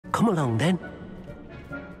Come along then.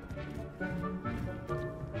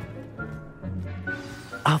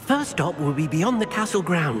 Our first stop will be beyond the castle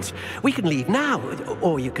grounds. We can leave now,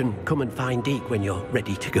 or you can come and find Deke when you're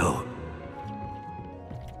ready to go.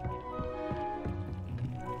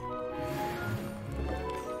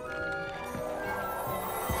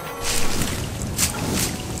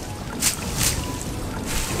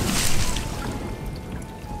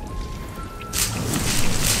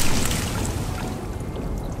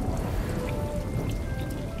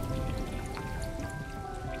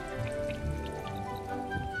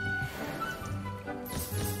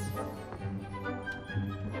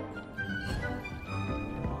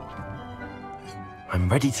 I'm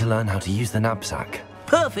ready to learn how to use the knapsack.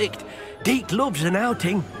 Perfect! Deke loves an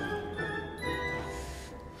outing.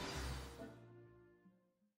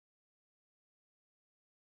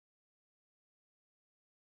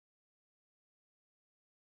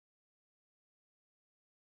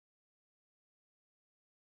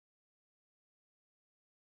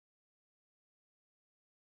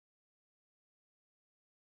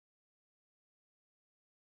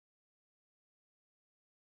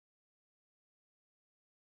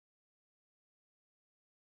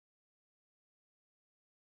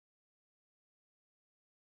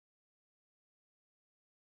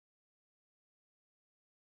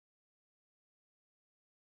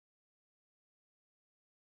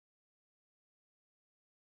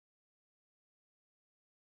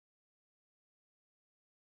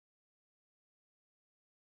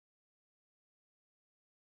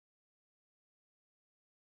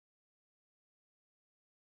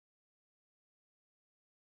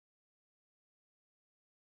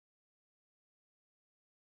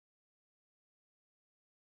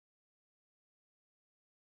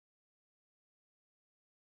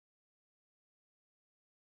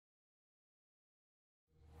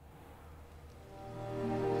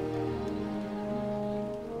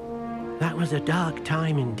 That was a dark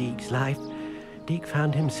time in Deke's life. Deke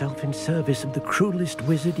found himself in service of the cruelest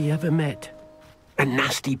wizard he ever met. A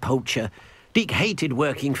nasty poacher. Deke hated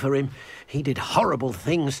working for him. He did horrible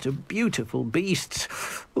things to beautiful beasts.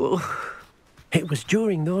 Oh. It was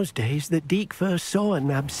during those days that Deke first saw a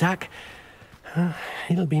knapsack.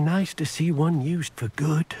 It'll be nice to see one used for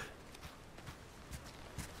good.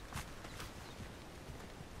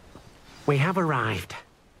 We have arrived.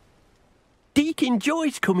 Deke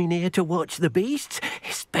enjoys coming here to watch the beasts,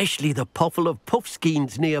 especially the potful of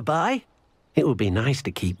puffskeins nearby. It will be nice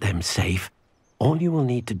to keep them safe. All you will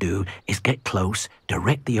need to do is get close,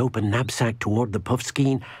 direct the open knapsack toward the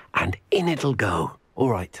puffskein, and in it'll go. All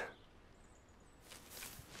right.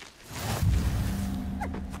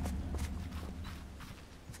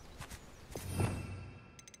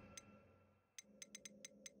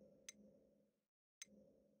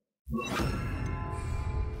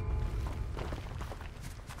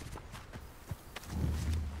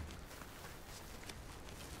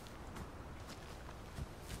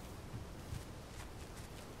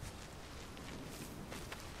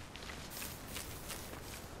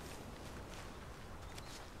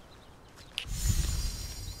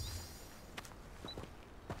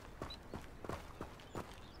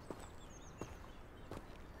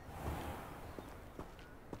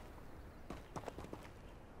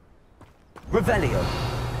 Revelio.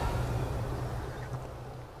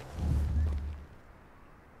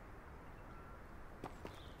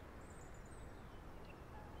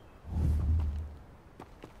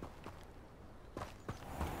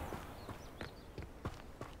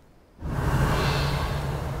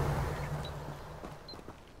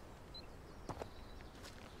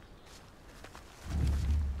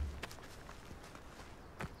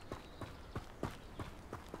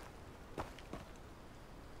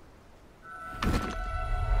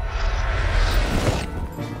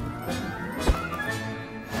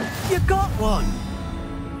 You got one!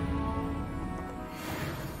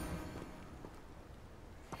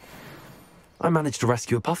 I managed to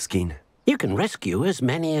rescue a puffskein. You can rescue as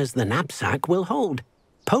many as the knapsack will hold.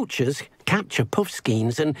 Poachers capture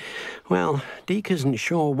puffskeins and, well, Deke isn't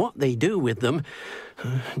sure what they do with them.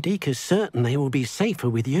 Deke is certain they will be safer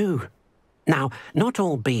with you. Now, not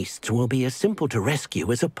all beasts will be as simple to rescue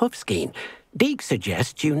as a puffskein. Deke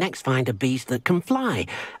suggests you next find a beast that can fly.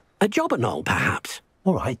 A jobberknoll, perhaps.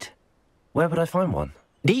 All right. Where would I find one?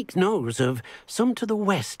 Deke knows of some to the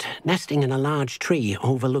west, nesting in a large tree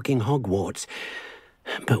overlooking Hogwarts.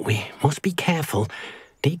 But we must be careful.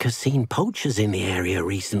 Deke has seen poachers in the area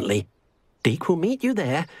recently. Deke will meet you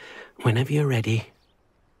there whenever you're ready.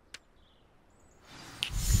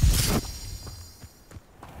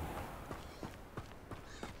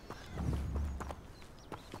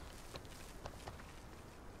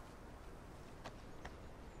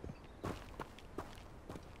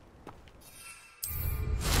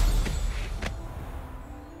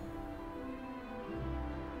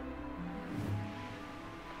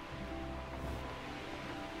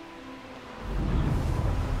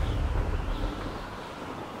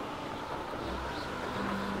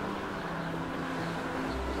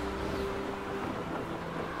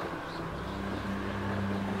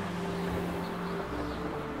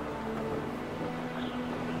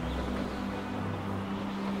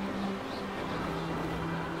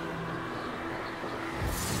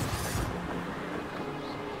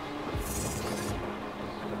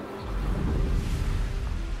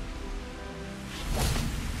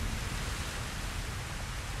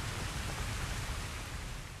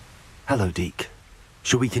 Hello, Deke.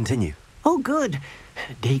 Shall we continue? Oh, good.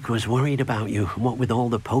 Deke was worried about you, what with all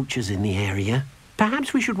the poachers in the area.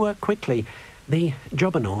 Perhaps we should work quickly. The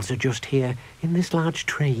jobberknolls are just here, in this large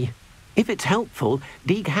tree. If it's helpful,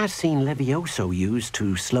 Deke has seen Levioso used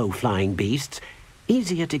to slow flying beasts.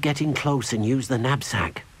 Easier to get in close and use the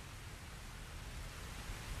knapsack.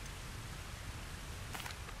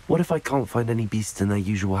 What if I can't find any beasts in their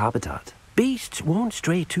usual habitat? Beasts won't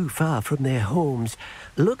stray too far from their homes.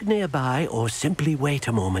 Look nearby or simply wait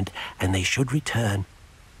a moment, and they should return.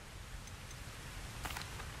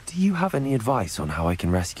 Do you have any advice on how I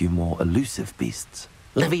can rescue more elusive beasts?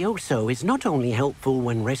 Levioso is not only helpful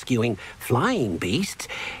when rescuing flying beasts,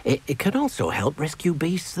 it can also help rescue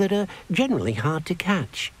beasts that are generally hard to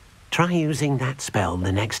catch. Try using that spell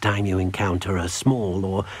the next time you encounter a small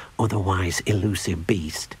or otherwise elusive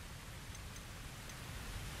beast.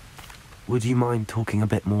 Would you mind talking a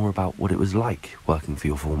bit more about what it was like working for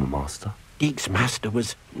your former master? Deke's master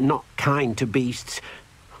was not kind to beasts,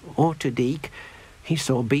 or to Deke. He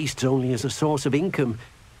saw beasts only as a source of income,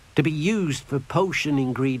 to be used for potion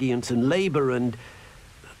ingredients and labour, and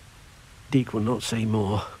Deke will not say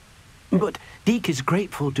more. But Deke is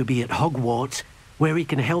grateful to be at Hogwarts, where he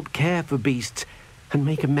can help care for beasts and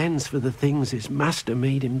make amends for the things his master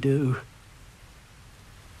made him do.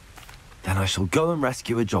 Then I shall go and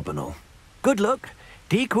rescue a jobberknoll. Good luck.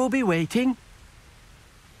 Deke will be waiting.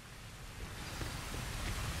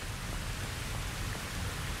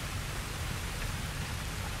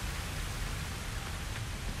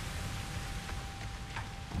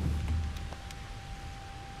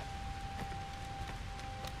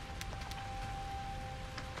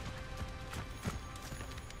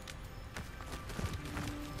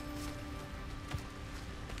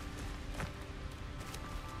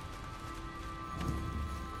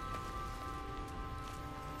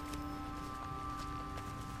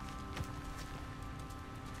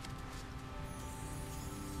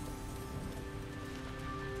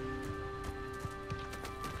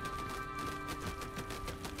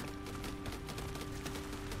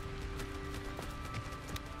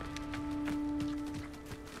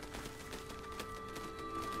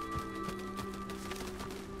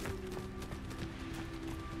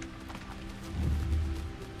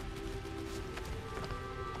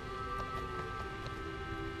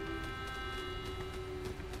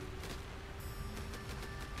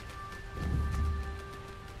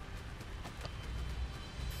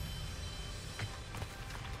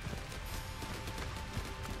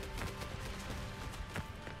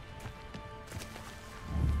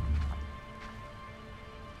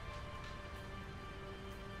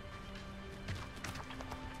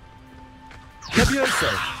 Levioso!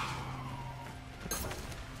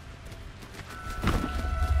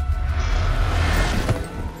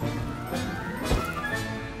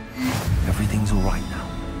 Everything's all right now.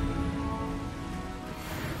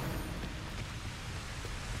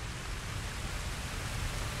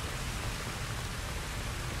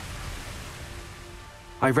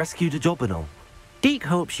 I rescued a jobberknoll. Deke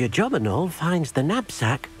hopes your jobberknoll finds the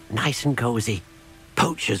knapsack nice and cozy.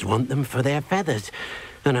 Poachers want them for their feathers,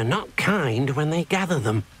 and are not kind when they gather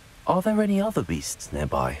them. Are there any other beasts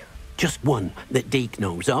nearby? Just one that Deke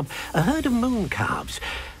knows of, a herd of moon calves.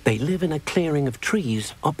 They live in a clearing of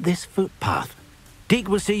trees up this footpath. Deke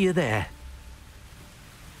will see you there.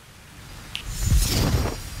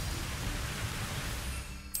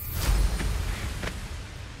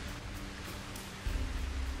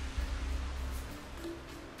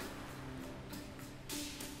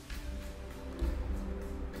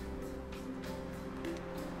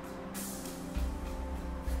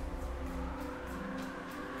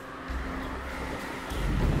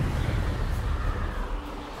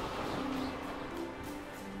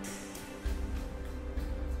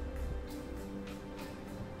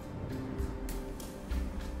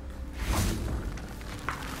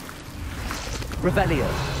 Revelio.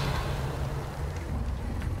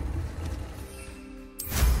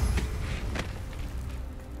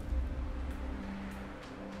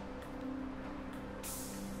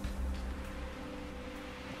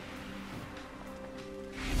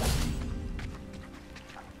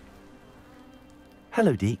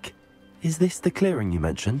 Hello, Deke. Is this the clearing you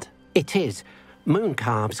mentioned? It is. Moon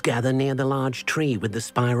calves gather near the large tree with the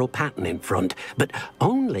spiral pattern in front, but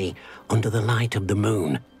only under the light of the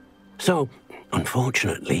moon. So,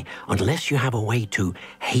 unfortunately, unless you have a way to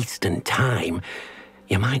hasten time,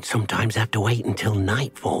 you might sometimes have to wait until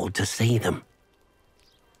nightfall to see them.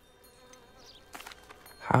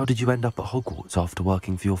 How did you end up at Hogwarts after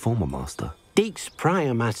working for your former master? Deek's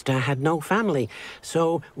prior master had no family,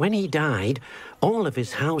 so when he died, all of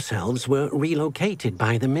his house elves were relocated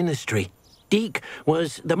by the ministry. Deek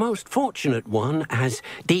was the most fortunate one, as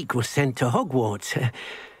Deek was sent to Hogwarts.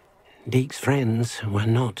 Deek's friends were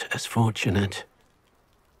not as fortunate.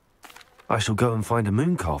 I shall go and find a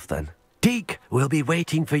moon calf then. Deek will be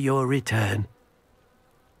waiting for your return.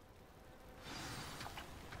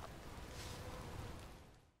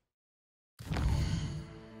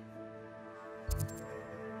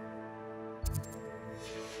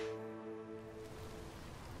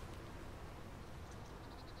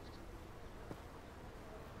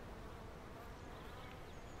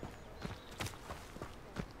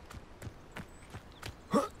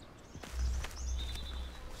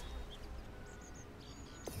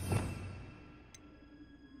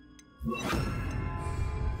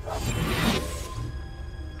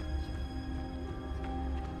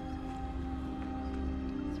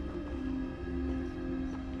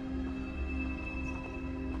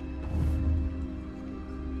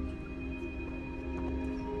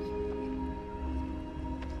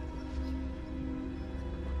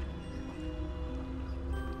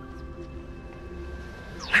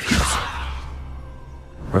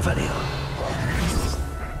 Revelio.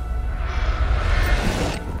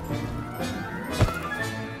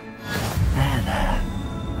 There.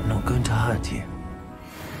 I'm not going to hurt you.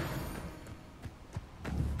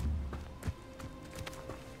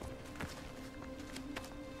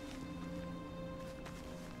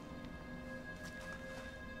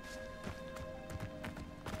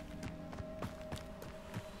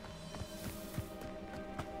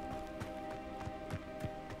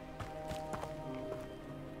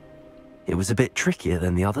 It was a bit trickier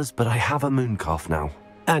than the others, but I have a moon calf now.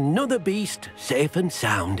 Another beast, safe and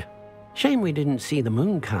sound. Shame we didn't see the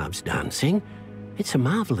moon calves dancing. It's a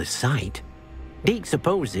marvelous sight. Deek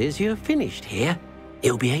supposes you're finished here.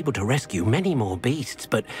 He'll be able to rescue many more beasts,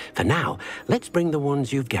 but for now, let's bring the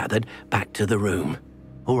ones you've gathered back to the room.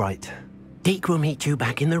 All right. Deek will meet you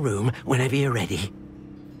back in the room whenever you're ready.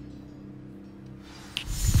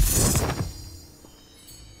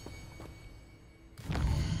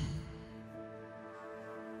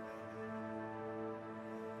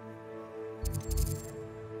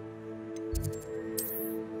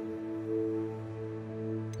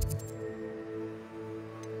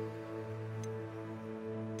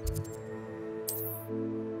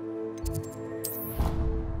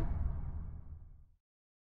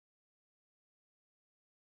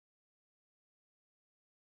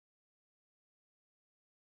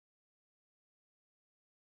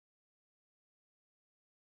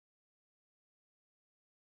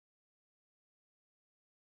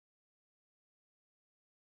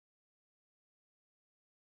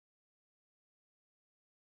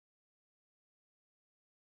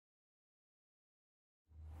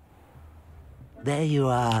 There you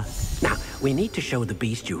are. Now, we need to show the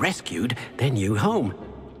beast you rescued their new home.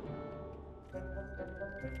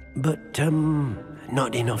 But,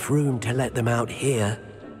 not enough room to let them out here.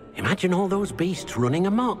 Imagine all those beasts running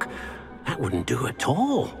amok. That wouldn't do at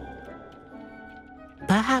all.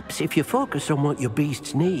 Perhaps if you focus on what your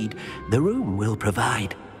beasts need, the room will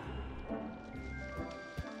provide.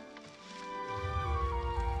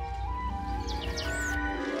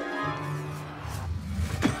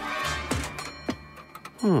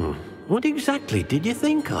 What exactly did you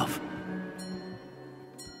think of?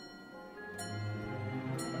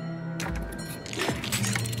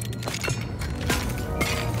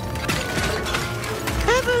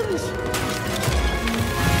 Heavens!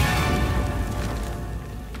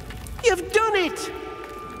 You've done it!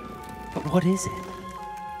 But what is it?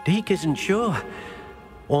 Deek isn't sure.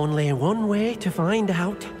 Only one way to find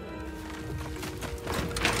out.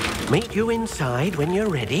 Meet you inside when you're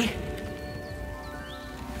ready.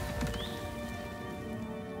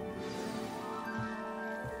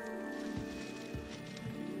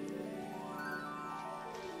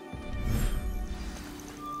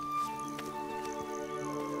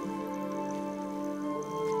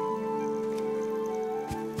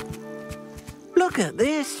 Look at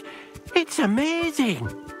this. It's amazing.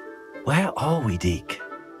 Where are we, Deek?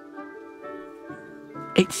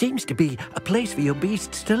 It seems to be a place for your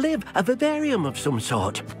beasts to live, a vivarium of some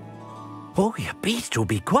sort. Oh, your beasts will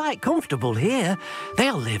be quite comfortable here.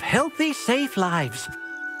 They'll live healthy, safe lives.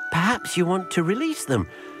 Perhaps you want to release them,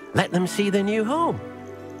 let them see their new home.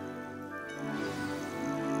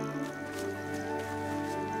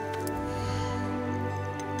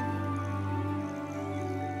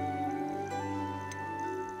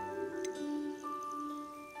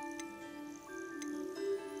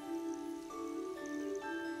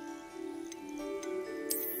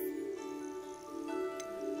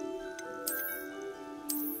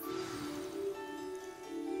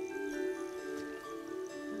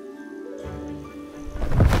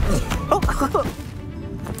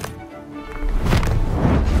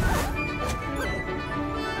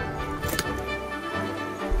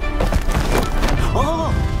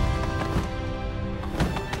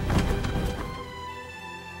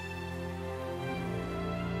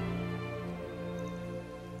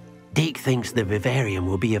 thinks the vivarium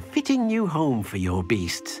will be a fitting new home for your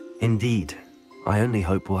beasts. Indeed. I only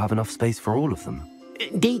hope we'll have enough space for all of them.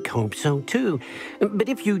 Deke hopes so too. But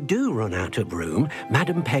if you do run out of room,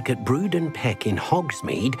 Madam Peck at Brood and Peck in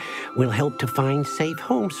Hogsmeade will help to find safe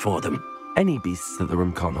homes for them. Any beasts that the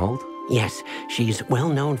room can't hold? Yes, she's well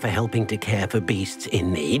known for helping to care for beasts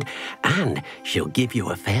in need, and she'll give you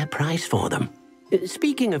a fair price for them.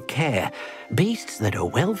 Speaking of care, beasts that are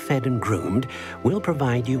well fed and groomed will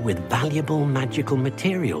provide you with valuable magical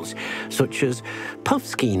materials, such as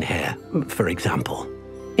puffskein hair, for example.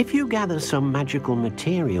 If you gather some magical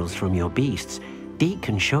materials from your beasts, Deke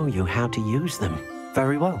can show you how to use them.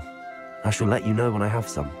 Very well. I shall let you know when I have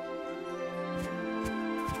some.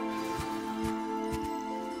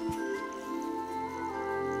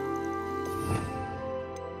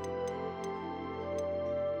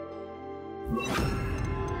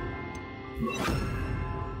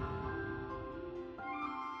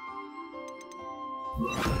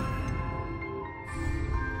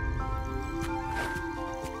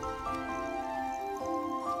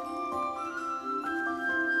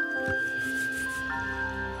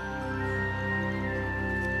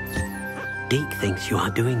 Deke thinks you are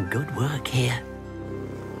doing good work here.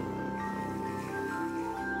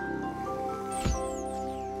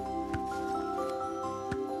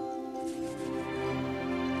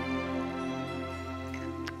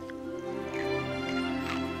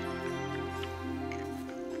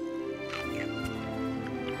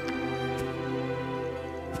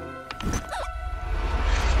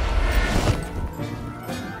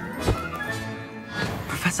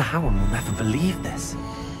 Professor Howard will never believe this.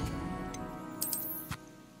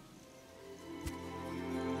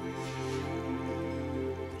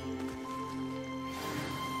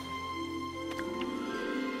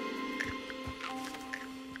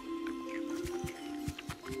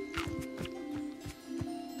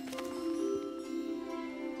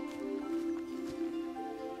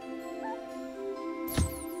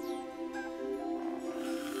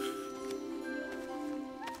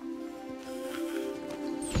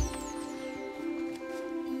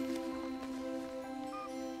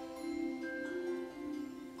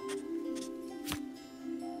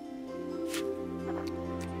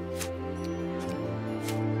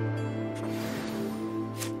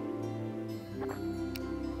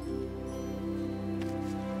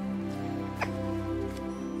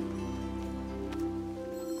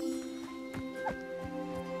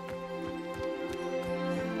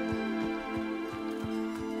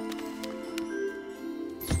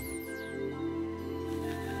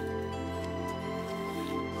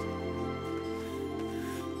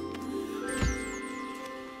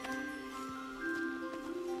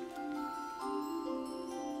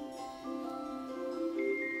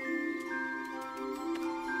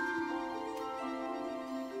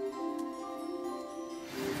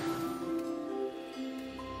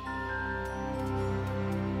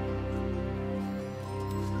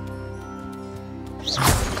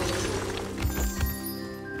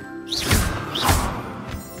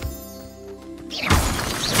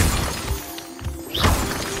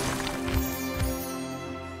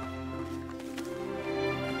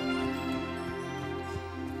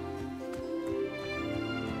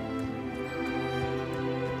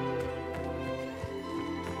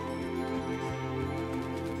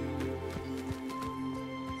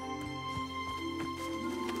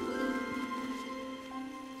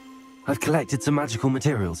 I've collected some magical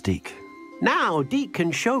materials, Deke. Now Deke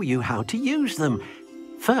can show you how to use them.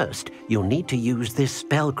 First, you'll need to use this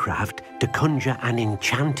spellcraft to conjure an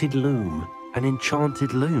enchanted loom. An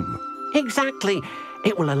enchanted loom? Exactly.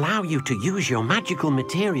 It will allow you to use your magical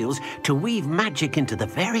materials to weave magic into the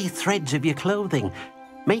very threads of your clothing,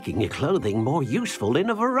 making your clothing more useful in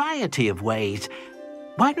a variety of ways.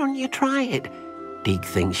 Why don't you try it? Deke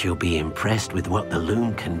thinks you'll be impressed with what the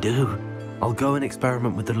loom can do. I'll go and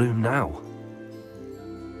experiment with the loom now.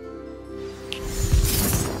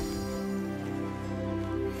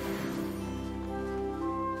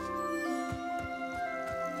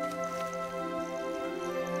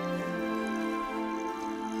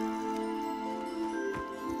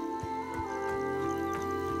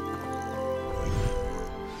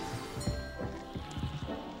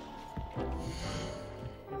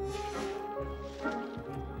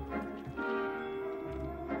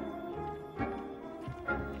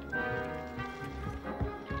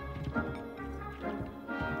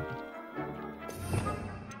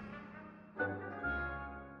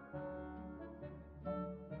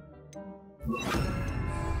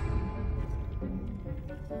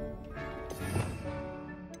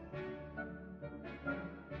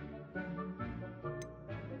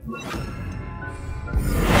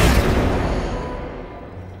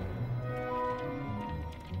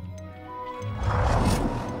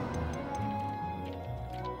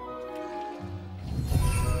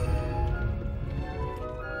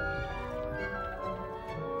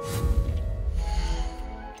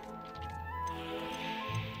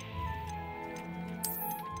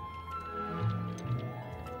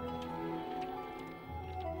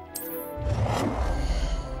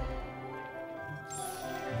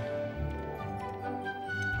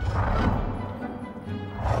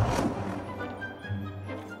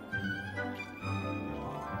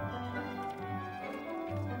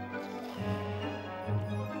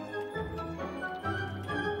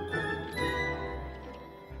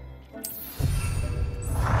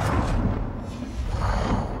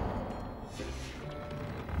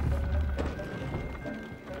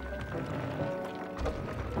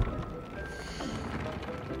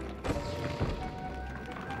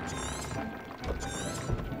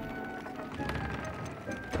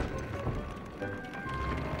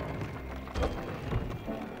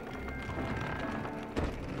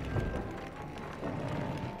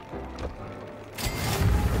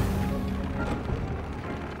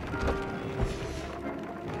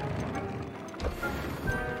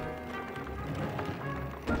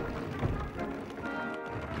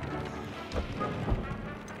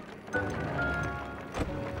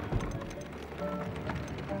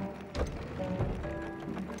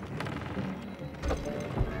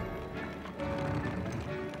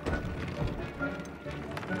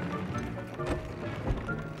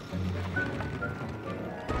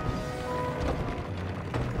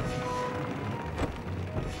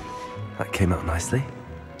 That came out nicely.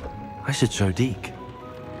 I should show Deke.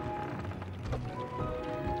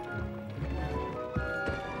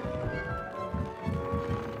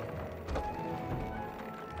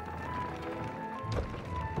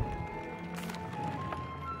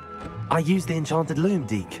 I used the enchanted loom,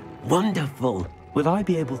 Deke. Wonderful. Will I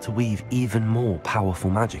be able to weave even more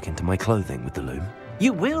powerful magic into my clothing with the loom?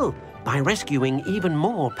 You will, by rescuing even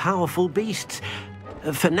more powerful beasts.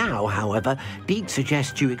 For now, however, Deke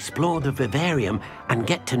suggests you explore the vivarium and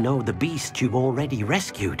get to know the beasts you've already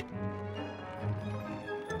rescued.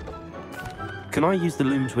 Can I use the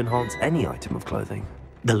loom to enhance any item of clothing?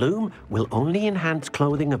 The loom will only enhance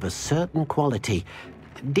clothing of a certain quality.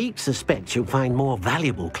 Deke suspects you'll find more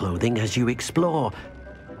valuable clothing as you explore.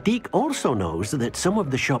 Deke also knows that some of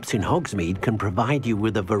the shops in Hogsmeade can provide you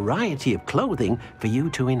with a variety of clothing for you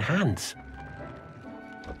to enhance.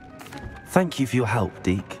 Thank you for your help,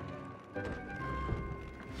 Deke.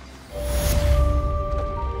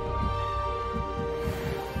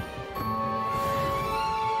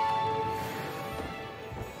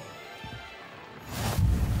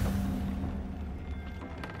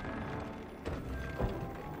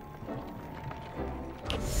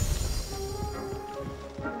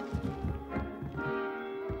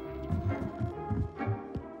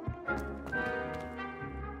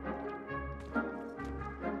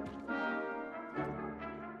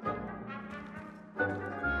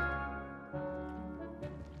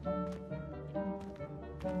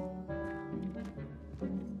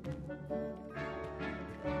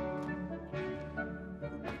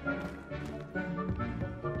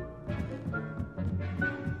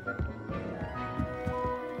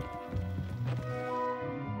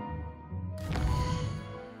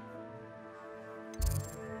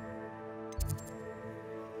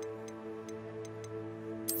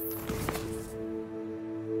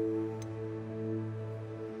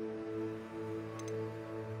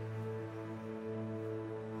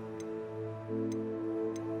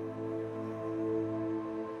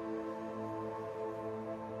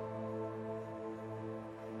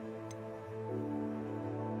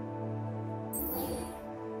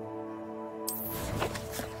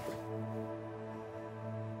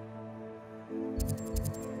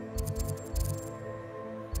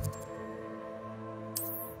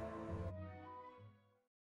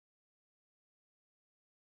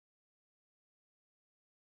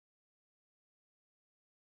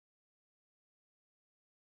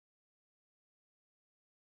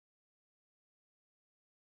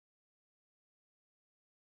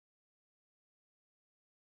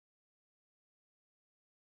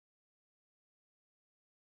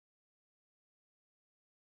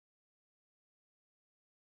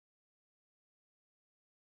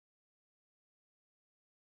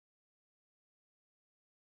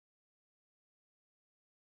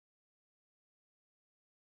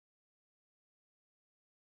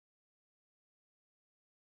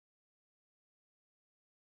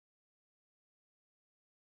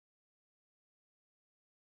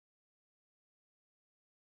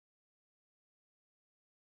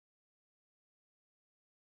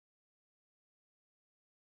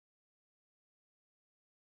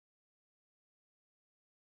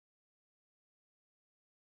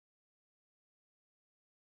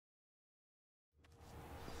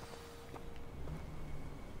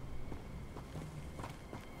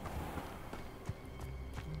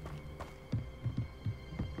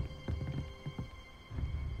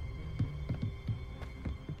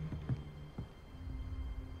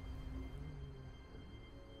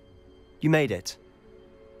 You made it.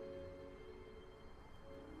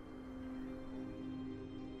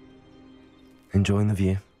 Enjoying the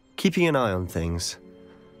view? Keeping an eye on things.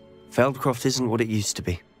 Feldcroft isn't what it used to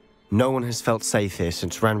be. No one has felt safe here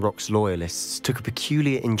since Ranrock's loyalists took a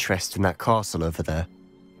peculiar interest in that castle over there.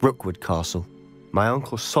 Rookwood Castle. My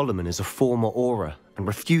uncle Solomon is a former Auror and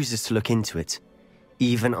refuses to look into it,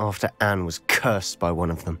 even after Anne was cursed by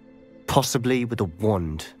one of them. Possibly with a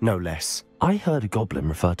wand, no less. I heard a goblin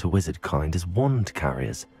refer to wizard kind as wand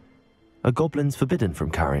carriers. Are goblins forbidden from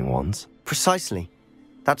carrying wands? Precisely.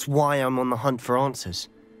 That's why I'm on the hunt for answers.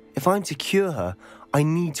 If I'm to cure her, I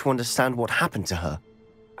need to understand what happened to her.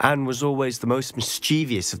 Anne was always the most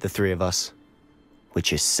mischievous of the three of us.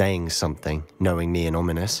 Which is saying something, knowing me and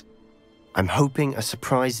Ominous. I'm hoping a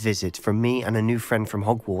surprise visit from me and a new friend from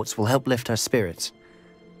Hogwarts will help lift her spirits.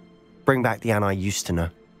 Bring back the Anne I used to know.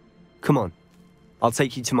 Come on, I'll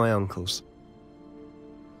take you to my uncle's.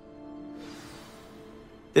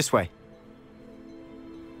 This way.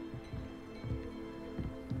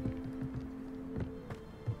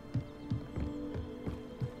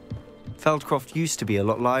 Feldcroft used to be a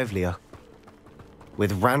lot livelier.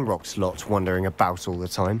 with Ranrock's lot wandering about all the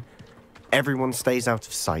time, everyone stays out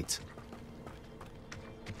of sight.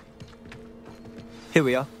 Here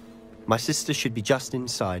we are. My sister should be just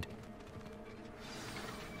inside.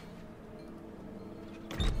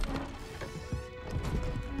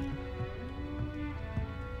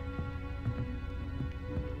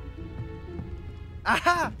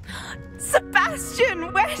 Aha!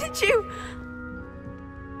 Sebastian, where did you...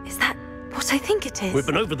 Is that what I think it is? We've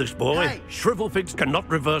been over this, boy. Hey! Shrivelfigs cannot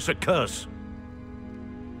reverse a curse.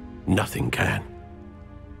 Nothing can.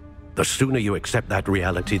 The sooner you accept that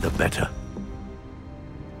reality, the better.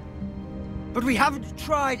 But we haven't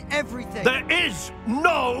tried everything. There is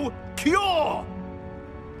no cure!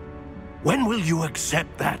 When will you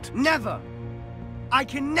accept that? Never. I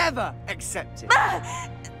can never accept it.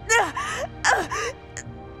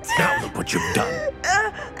 Now look what you've done.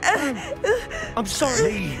 I'm sorry.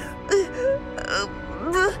 Leave.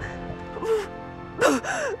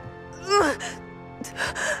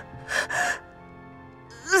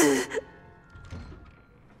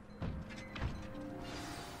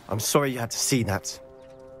 I'm sorry you had to see that.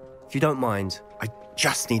 If you don't mind, I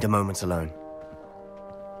just need a moment alone.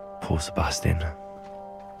 Poor Sebastian.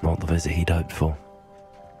 Not the visit he'd hoped for.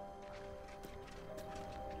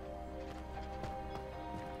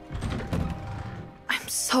 I'm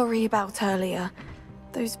sorry about earlier.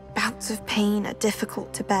 Those bouts of pain are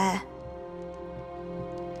difficult to bear.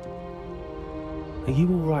 Are you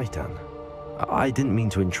all right, Anne? I didn't mean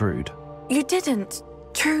to intrude. You didn't,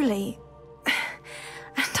 truly.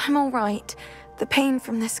 And I'm all right. The pain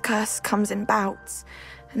from this curse comes in bouts,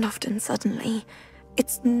 and often suddenly.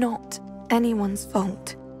 It's not anyone's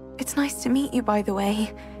fault. It's nice to meet you, by the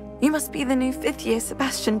way. You must be the new 5th year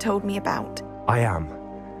Sebastian told me about. I am.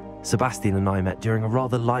 Sebastian and I met during a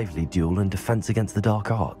rather lively duel in Defense Against the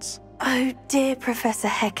Dark Arts. Oh, dear Professor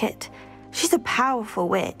Hecat. She's a powerful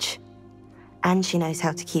witch. And she knows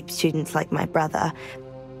how to keep students like my brother,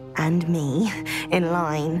 and me, in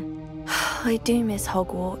line. I do miss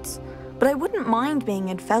Hogwarts, but I wouldn't mind being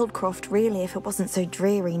in Feldcroft, really, if it wasn't so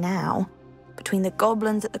dreary now. Between the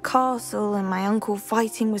goblins at the castle and my uncle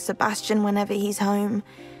fighting with Sebastian whenever he's home,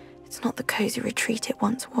 it's not the cozy retreat it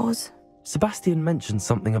once was. Sebastian mentioned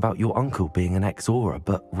something about your uncle being an ex-Auror,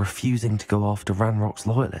 but refusing to go after Ranrock's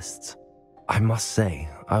loyalists. I must say,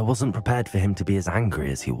 I wasn't prepared for him to be as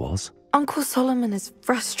angry as he was. Uncle Solomon is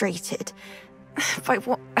frustrated by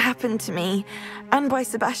what happened to me, and by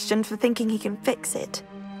Sebastian for thinking he can fix it.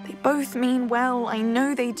 They both mean well, I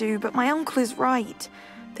know they do, but my uncle is right.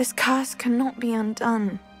 This curse cannot be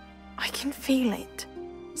undone. I can feel it.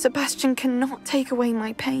 Sebastian cannot take away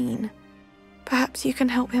my pain. Perhaps you can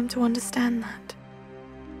help him to understand that.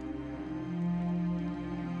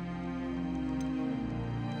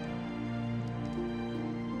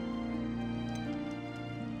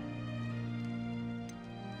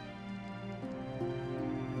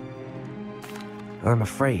 I'm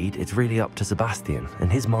afraid it's really up to Sebastian,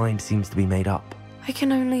 and his mind seems to be made up. I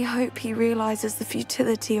can only hope he realizes the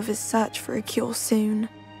futility of his search for a cure soon.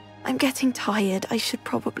 I'm getting tired. I should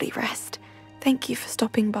probably rest. Thank you for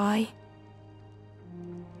stopping by.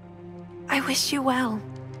 I wish you well.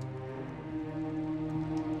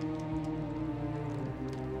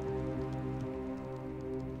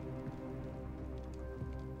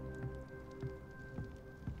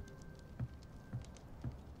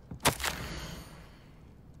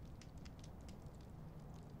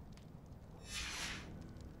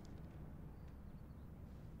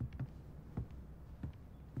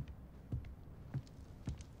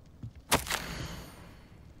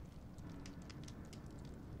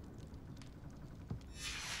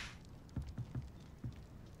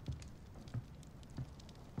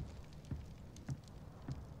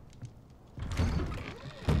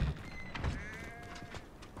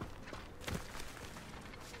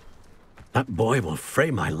 That boy will fray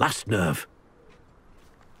my last nerve.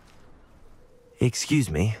 Excuse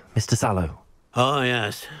me, Mr. Sallow. Oh,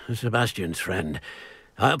 yes, Sebastian's friend.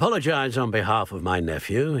 I apologize on behalf of my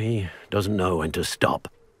nephew. He doesn't know when to stop.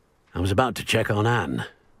 I was about to check on Anne.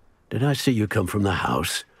 Did I see you come from the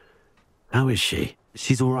house? How is she?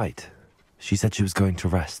 She's all right. She said she was going to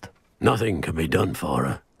rest. Nothing can be done for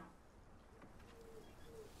her.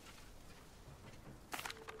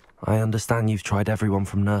 I understand you've tried everyone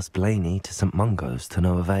from Nurse Blaney to St. Mungo's to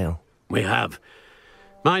no avail. We have.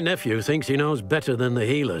 My nephew thinks he knows better than the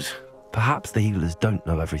healers. Perhaps the healers don't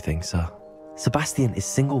know everything, sir. Sebastian is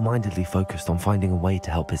single-mindedly focused on finding a way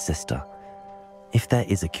to help his sister. If there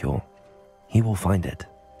is a cure, he will find it.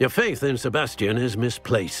 Your faith in Sebastian is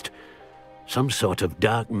misplaced. Some sort of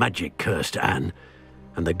dark magic cursed Anne,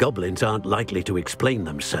 and the goblins aren't likely to explain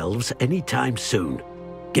themselves anytime soon.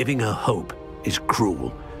 Giving her hope is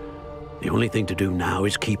cruel. The only thing to do now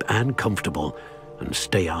is keep Anne comfortable and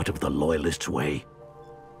stay out of the Loyalists' way.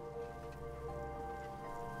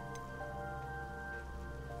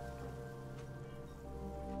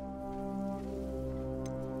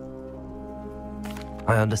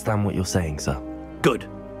 I understand what you're saying, sir. Good.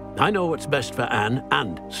 I know what's best for Anne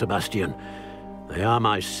and Sebastian. They are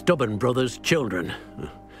my stubborn brother's children.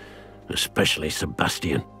 Especially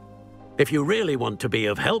Sebastian. If you really want to be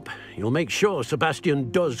of help, you'll make sure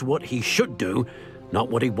Sebastian does what he should do, not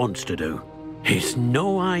what he wants to do. He's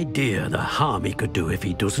no idea the harm he could do if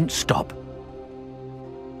he doesn't stop.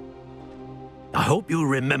 I hope you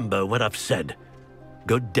remember what I've said.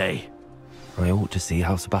 Good day. I ought to see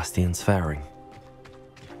how Sebastian's faring.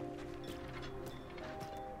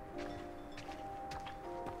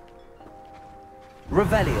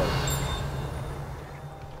 Revelio.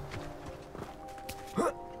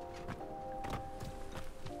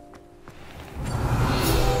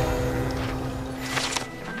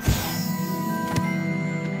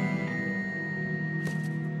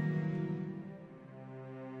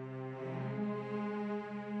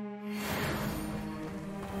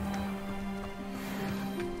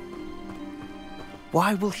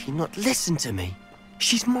 Why will she not listen to me?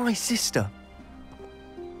 She's my sister.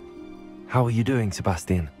 How are you doing,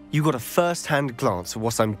 Sebastian? You got a first-hand glance at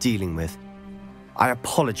what I'm dealing with. I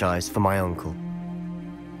apologize for my uncle.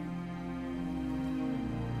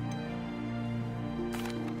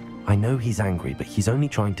 I know he's angry, but he's only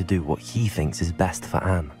trying to do what he thinks is best for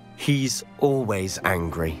Anne. He's always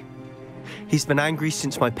angry. He's been angry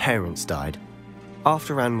since my parents died.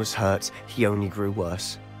 After Anne was hurt, he only grew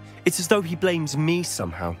worse. It's as though he blames me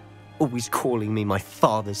somehow, always calling me my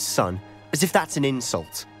father's son, as if that's an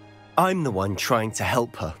insult. I'm the one trying to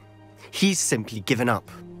help her. He's simply given up.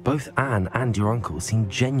 Both Anne and your uncle seem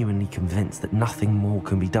genuinely convinced that nothing more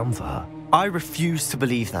can be done for her. I refuse to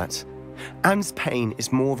believe that. Anne's pain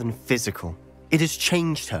is more than physical. It has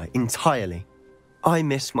changed her entirely. I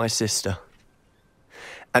miss my sister.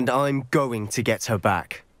 And I'm going to get her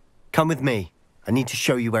back. Come with me. I need to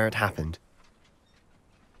show you where it happened.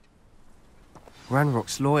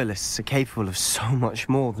 Ranrock's loyalists are capable of so much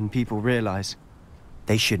more than people realize.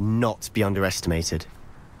 They should not be underestimated.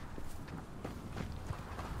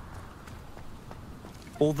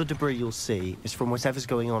 All the debris you'll see is from whatever's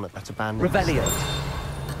going on at that abandoned... Revelio.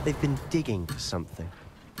 They've been digging for something.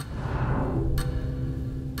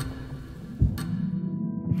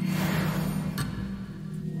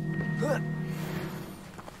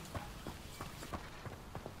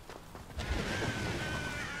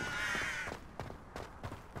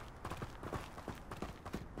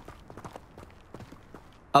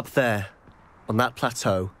 Up there, on that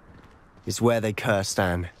plateau, is where they cursed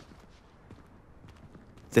Anne.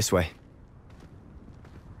 This way.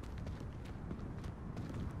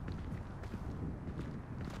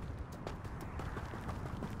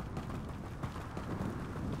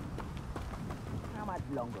 How much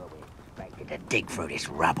longer are we expected to dig through this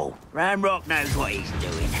rubble? Ranrock knows what he's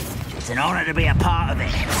doing. It's an honor to be a part of it.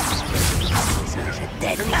 This is a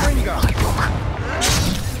dead man in my book.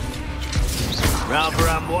 Rather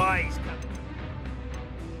unwise.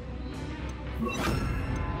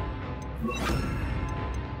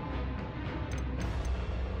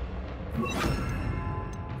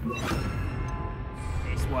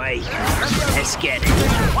 This way. Let's get it.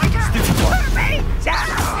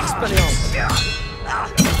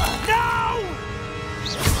 No!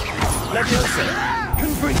 Leviosa.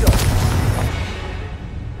 Confringo.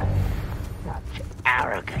 Such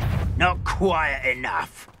arrogant. Not quiet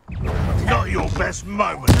enough. Not your best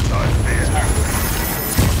moment, I fear.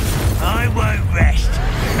 I won't rest.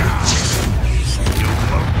 You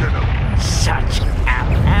won't get up. Such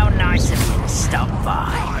how nice of you to stop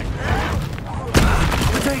by.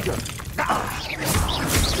 Potato.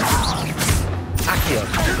 Accio.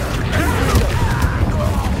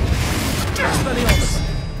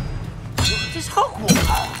 Does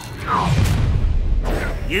Hogwarts?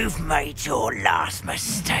 You've made your last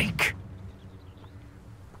mistake.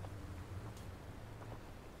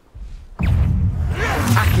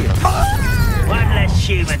 One less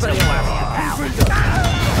human to worry about.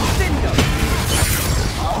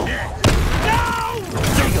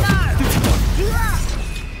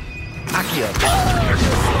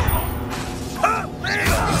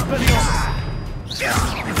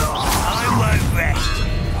 I won't rest.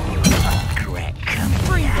 Correct.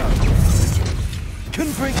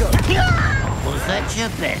 Was that your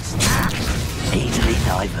best? Easily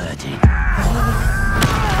diverted.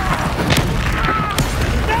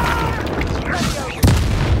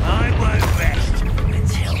 I won't rest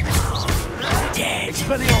until dead.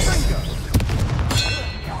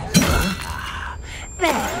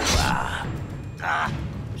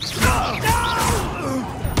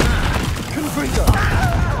 Confringo!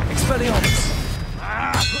 Expelliarmus!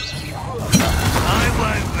 I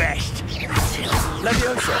won't rest until...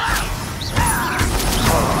 Leviosa!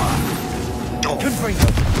 Confringo!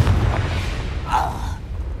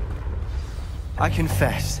 I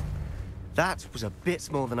confess, that was a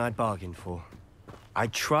bit more than I'd bargained for. I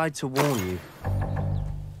tried to warn you.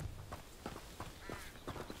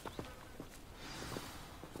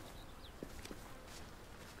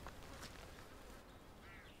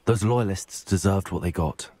 Those loyalists deserved what they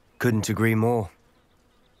got. Couldn't agree more.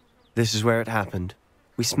 This is where it happened.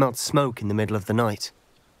 We smelled smoke in the middle of the night.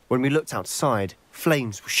 When we looked outside,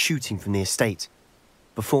 flames were shooting from the estate.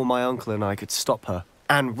 Before my uncle and I could stop her,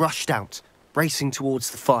 Anne rushed out, racing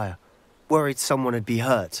towards the fire, worried someone had been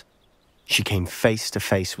hurt. She came face to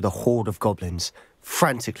face with a horde of goblins,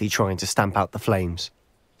 frantically trying to stamp out the flames.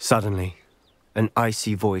 Suddenly, an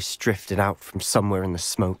icy voice drifted out from somewhere in the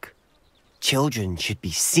smoke. Children should be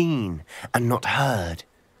seen and not heard.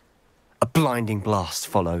 A blinding blast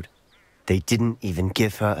followed. They didn't even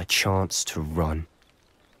give her a chance to run.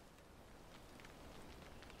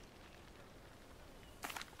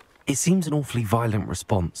 It seems an awfully violent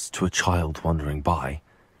response to a child wandering by.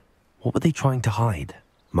 What were they trying to hide?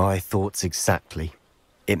 My thoughts exactly.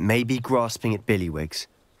 It may be grasping at Billywigs,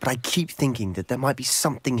 but I keep thinking that there might be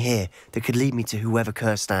something here that could lead me to whoever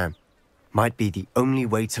cursed Anne. Might be the only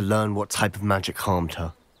way to learn what type of magic harmed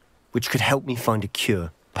her, which could help me find a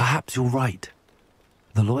cure. Perhaps you're right.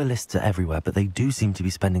 The loyalists are everywhere, but they do seem to be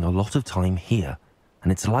spending a lot of time here,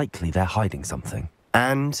 and it's likely they're hiding something.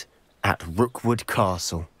 And at Rookwood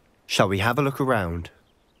Castle. Shall we have a look around?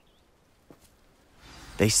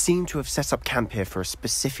 They seem to have set up camp here for a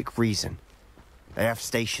specific reason. They have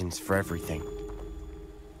stations for everything.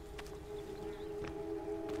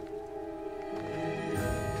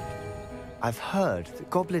 I've heard that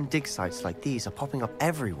goblin dig sites like these are popping up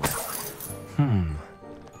everywhere.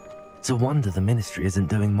 It's a wonder the Ministry isn't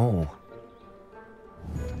doing more.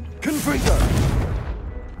 Confringo!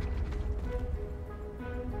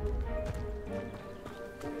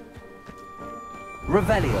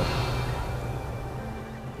 Revelio!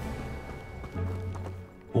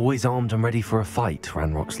 Always armed and ready for a fight,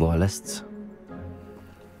 Ranrock's loyalists.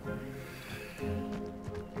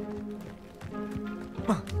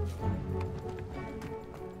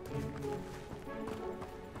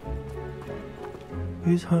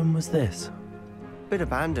 Whose home was this? Been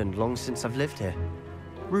abandoned long since I've lived here.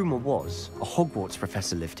 Rumour was a Hogwarts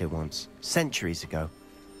professor lived here once, centuries ago.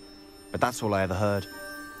 But that's all I ever heard.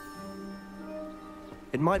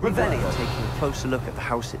 It might be worth taking a closer look at the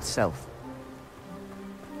house itself.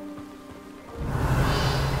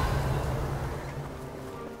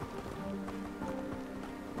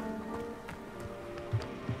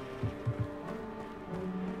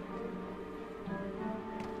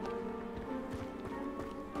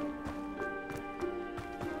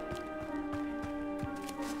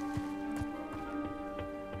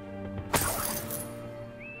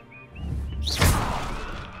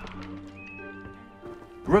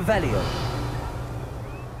 Revelio!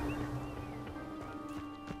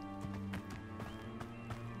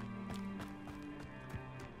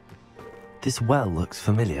 This well looks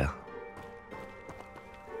familiar.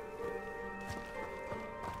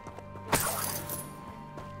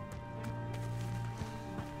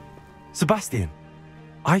 Sebastian!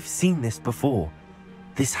 I've seen this before.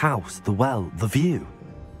 This house, the well, the view.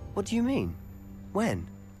 What do you mean? When?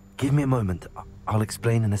 Give me a moment. I'll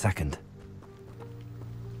explain in a second.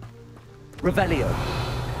 Revelio!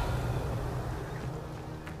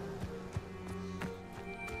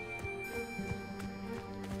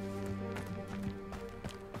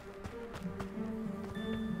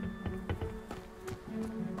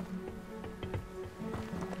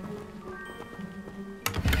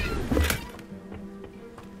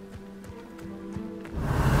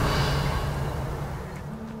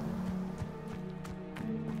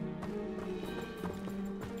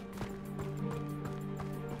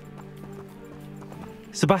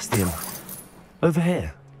 Sebastian, over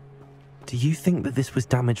here. Do you think that this was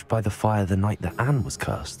damaged by the fire the night that Anne was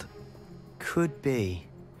cursed? Could be.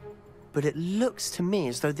 But it looks to me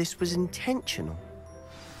as though this was intentional.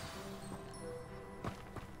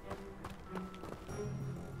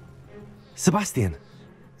 Sebastian,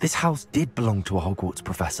 this house did belong to a Hogwarts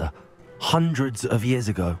professor, hundreds of years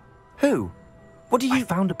ago. Who? What do you... I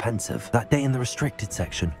found a pensive that day in the restricted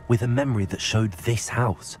section with a memory that showed this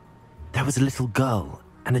house. There was a little girl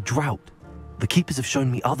and a drought. The keepers have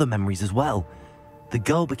shown me other memories as well. The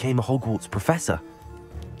girl became a Hogwarts professor.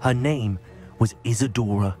 Her name was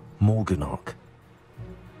Isadora Morganach.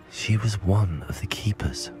 She was one of the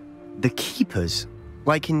keepers. The keepers?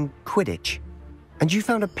 Like in Quidditch? And you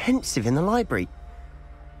found a pensive in the library.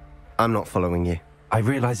 I'm not following you. I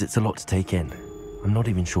realize it's a lot to take in. I'm not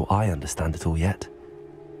even sure I understand it all yet.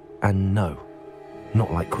 And no,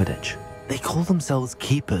 not like Quidditch. They call themselves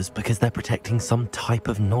keepers because they're protecting some type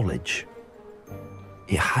of knowledge.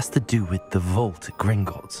 It has to do with the vault at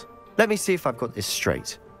Gringotts. Let me see if I've got this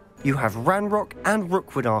straight. You have Ranrock and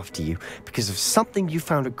Rookwood after you because of something you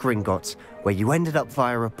found at Gringotts where you ended up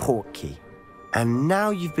via a portkey. And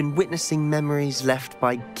now you've been witnessing memories left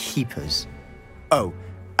by keepers. Oh,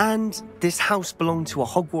 and this house belonged to a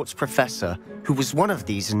Hogwarts professor who was one of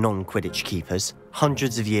these non-Quidditch keepers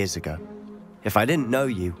hundreds of years ago. If I didn't know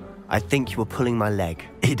you, I'd think you were pulling my leg.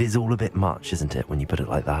 It is all a bit much, isn't it, when you put it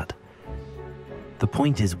like that? The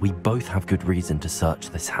point is, we both have good reason to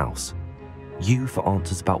search this house. You for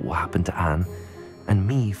answers about what happened to Anne, and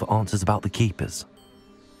me for answers about the keepers.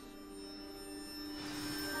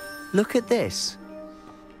 Look at this.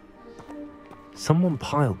 Someone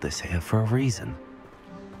piled this here for a reason.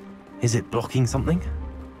 Is it blocking something?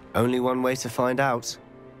 Only one way to find out.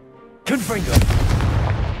 Confringo!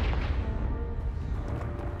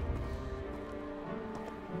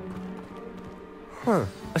 Huh,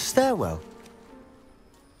 a stairwell.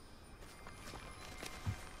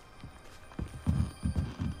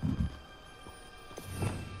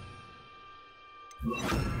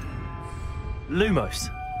 Lumos!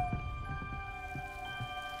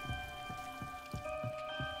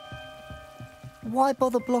 Why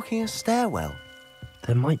bother blocking a stairwell?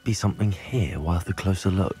 There might be something here worth a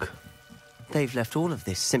closer look. They've left all of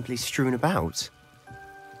this simply strewn about.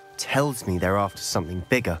 Tells me they're after something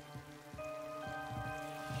bigger.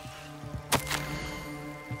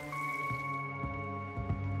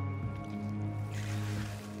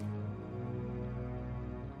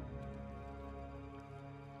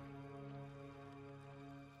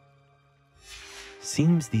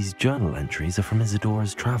 Seems these journal entries are from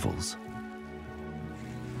Isadora's travels.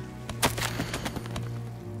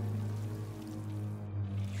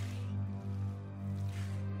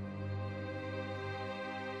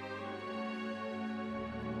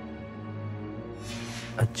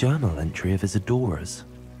 A journal entry of Isadora's.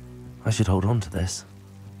 I should hold on to this.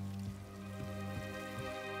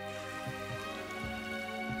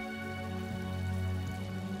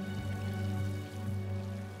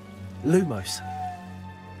 Lumos.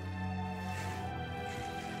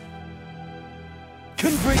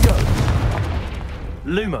 Confringo!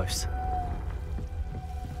 Lumos.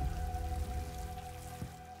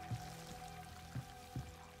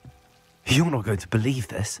 You're not going to believe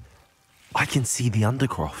this. I can see the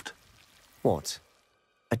Undercroft. What?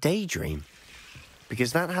 A daydream?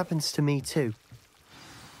 Because that happens to me too.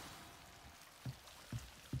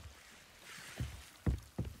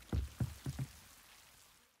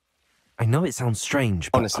 I know it sounds strange,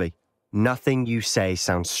 but... Honestly, nothing you say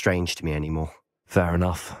sounds strange to me anymore. Fair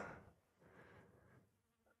enough.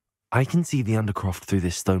 I can see the Undercroft through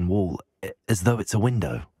this stone wall, as though it's a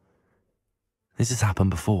window. This has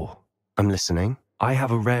happened before. I'm listening. I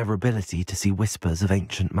have a rare ability to see whispers of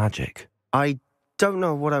ancient magic. I don't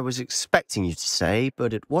know what I was expecting you to say,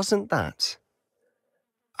 but it wasn't that.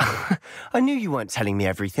 I knew you weren't telling me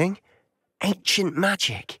everything. Ancient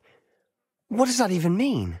magic. What does that even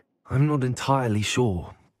mean? I'm not entirely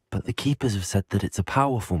sure, but the Keepers have said that it's a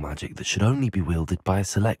powerful magic that should only be wielded by a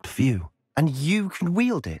select few. And you can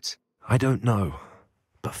wield it? I don't know,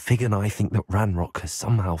 but Fig and I think that Ranrock has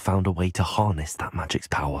somehow found a way to harness that magic's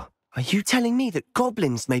power. Are you telling me that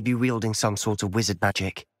goblins may be wielding some sort of wizard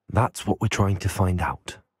magic? That's what we're trying to find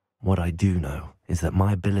out. What I do know is that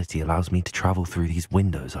my ability allows me to travel through these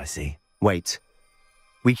windows I see. Wait.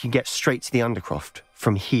 We can get straight to the Undercroft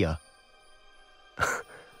from here.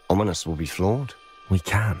 Ominous will be floored. We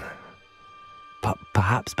can. But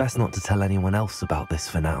perhaps best not to tell anyone else about this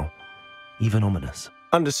for now. Even Ominous.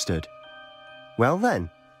 Understood. Well then,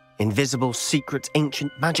 invisible, secret,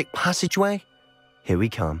 ancient magic passageway? Here we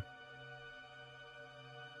come.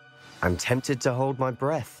 I'm tempted to hold my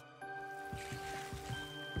breath.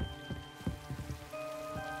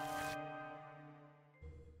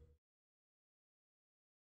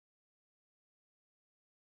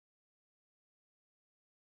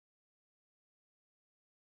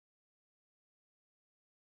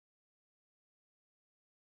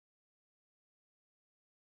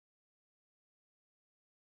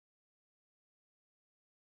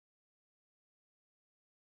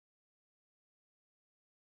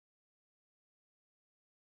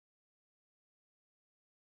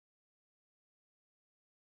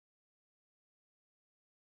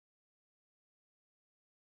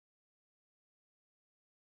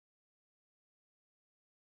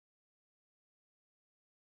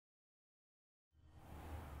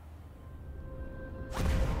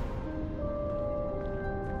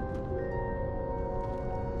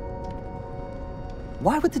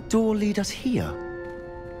 Why would the door lead us here?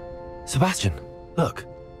 Sebastian, look.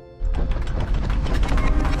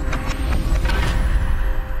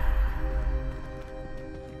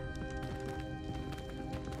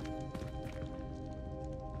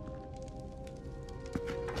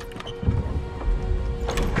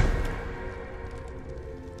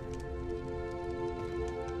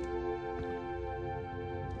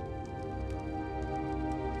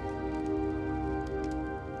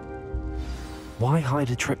 Why hide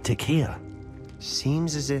a triptych here?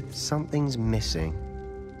 Seems as if something's missing.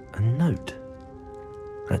 A note.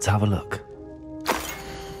 Let's have a look.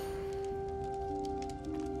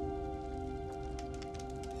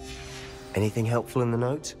 Anything helpful in the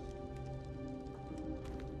note?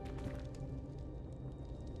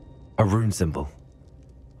 A rune symbol.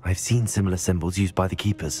 I've seen similar symbols used by the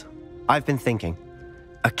keepers. I've been thinking.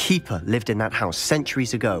 A keeper lived in that house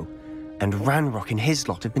centuries ago, and Ranrock and his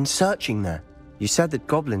lot have been searching there. You said that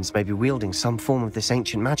goblins may be wielding some form of this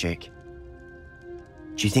ancient magic.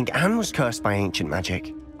 Do you think Anne was cursed by ancient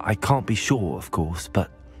magic? I can't be sure, of course, but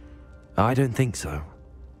I don't think so.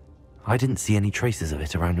 I didn't see any traces of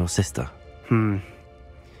it around your sister.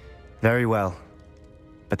 Very well.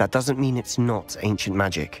 But that doesn't mean it's not ancient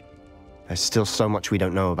magic. There's still so much we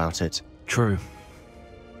don't know about it. True.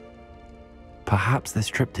 Perhaps this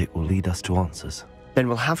triptych will lead us to answers. Then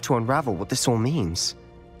we'll have to unravel what this all means.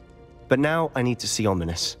 But now I need to see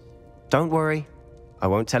Ominous. Don't worry, I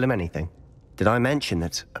won't tell him anything. Did I mention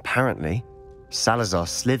that, apparently, Salazar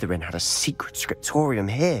Slytherin had a secret scriptorium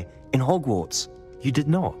here, in Hogwarts? You did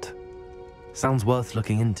not? Sounds worth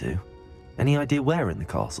looking into. Any idea where in the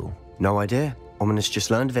castle? No idea. Ominous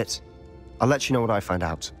just learned of it. I'll let you know what I find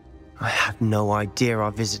out. I had no idea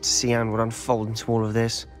our visit to Cian would unfold into all of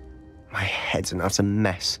this. My head's an utter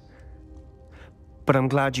mess. But I'm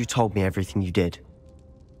glad you told me everything you did.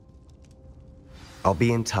 I'll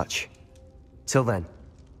be in touch. Till then.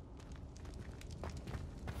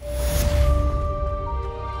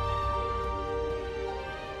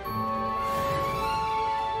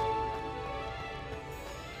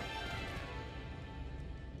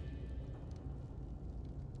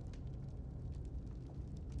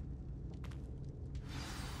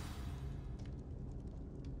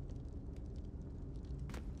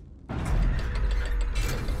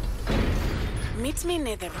 Meet me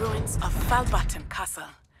near the ruins of Falbaton Castle.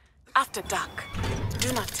 After dark.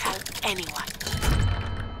 Do not tell anyone.